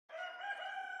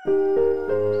To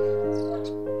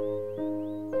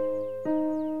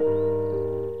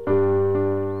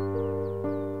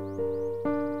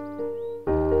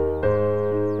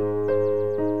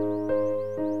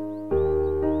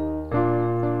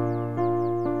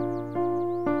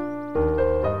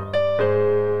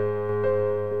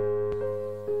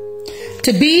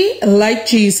be like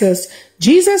Jesus,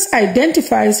 Jesus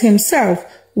identifies himself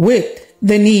with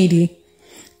the needy.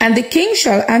 And the king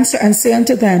shall answer and say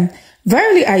unto them,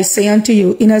 Verily I say unto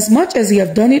you, inasmuch as ye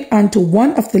have done it unto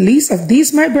one of the least of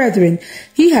these my brethren,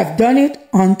 ye have done it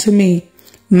unto me.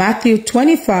 Matthew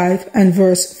 25 and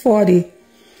verse 40.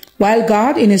 While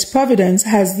God in his providence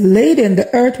has laden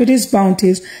the earth with his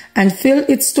bounties and filled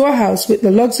its storehouse with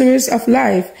the luxuries of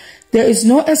life, there is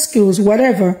no excuse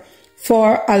whatever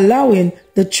for allowing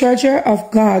the treasure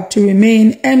of God to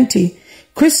remain empty.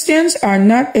 Christians are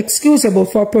not excusable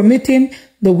for permitting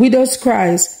the widow's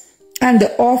cries and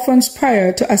the orphan's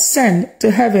prayer to ascend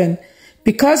to heaven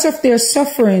because of their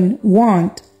suffering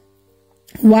want.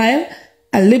 While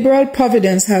a liberal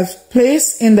providence has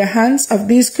placed in the hands of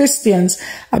these Christians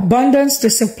abundance to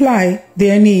supply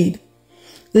their need.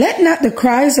 Let not the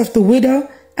cries of the widow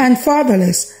and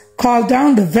fatherless call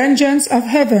down the vengeance of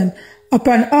heaven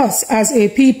upon us as a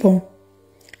people.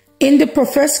 In the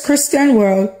professed Christian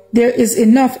world, there is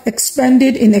enough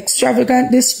expended in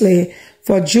extravagant display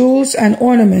for jewels and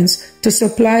ornaments to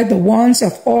supply the wants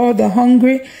of all the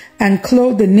hungry and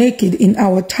clothe the naked in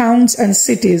our towns and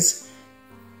cities.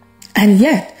 And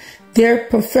yet, their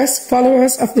professed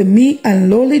followers of the meek and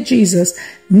lowly Jesus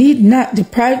need not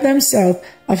deprive themselves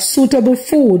of suitable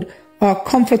food or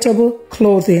comfortable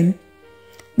clothing.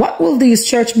 What will these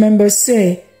church members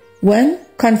say when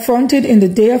confronted in the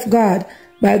day of God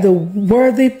by the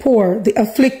worthy poor, the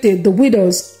afflicted, the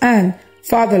widows, and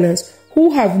fatherless,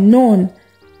 who have known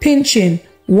pinching,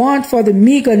 want for the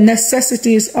meager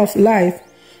necessities of life,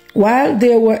 while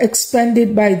they were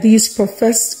expended by these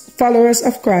professed followers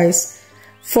of Christ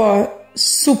for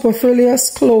superfluous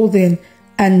clothing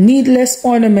and needless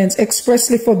ornaments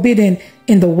expressly forbidden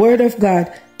in the Word of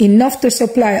God, enough to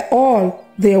supply all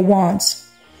their wants.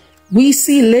 We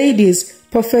see ladies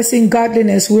professing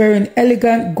godliness wearing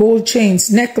elegant gold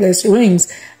chains, necklace,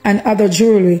 rings, and other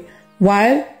jewelry,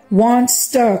 while want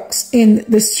stalks in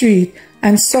the street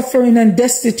and suffering and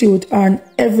destitute on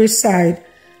every side.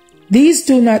 These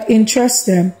do not interest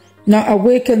them, nor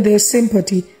awaken their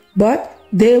sympathy, but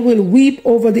they will weep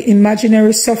over the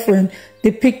imaginary suffering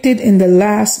depicted in the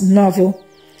last novel.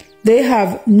 They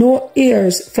have no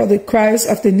ears for the cries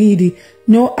of the needy,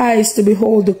 no eyes to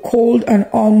behold the cold and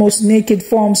almost naked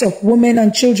forms of women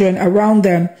and children around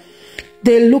them.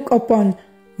 They look upon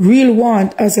real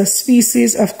want as a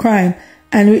species of crime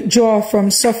and withdraw from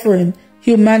suffering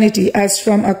humanity as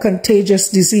from a contagious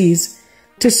disease.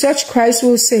 To such Christ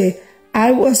will say,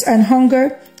 I was an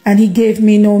hunger, and he gave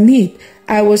me no meat.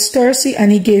 I was thirsty,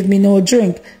 and he gave me no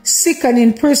drink. Sick and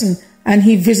in prison, and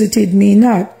he visited me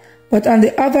not. But on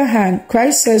the other hand,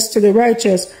 Christ says to the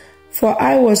righteous, For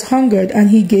I was hungered, and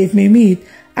he gave me meat.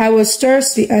 I was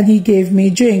thirsty, and he gave me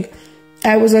drink.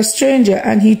 I was a stranger,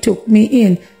 and he took me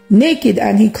in. Naked,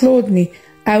 and he clothed me.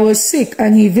 I was sick,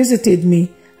 and he visited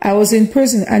me. I was in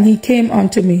prison, and he came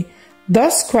unto me.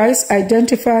 Thus Christ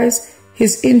identifies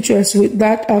his interest with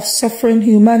that of suffering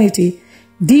humanity.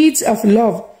 Deeds of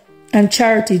love and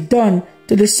charity done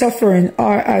to the suffering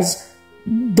are as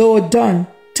though done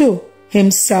to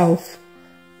himself.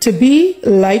 To be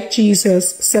like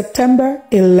Jesus, September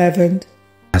 11th.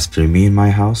 As for me and my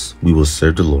house, we will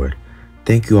serve the Lord.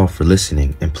 Thank you all for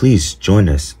listening, and please join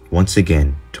us once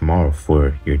again tomorrow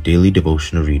for your daily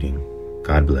devotional reading.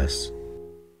 God bless.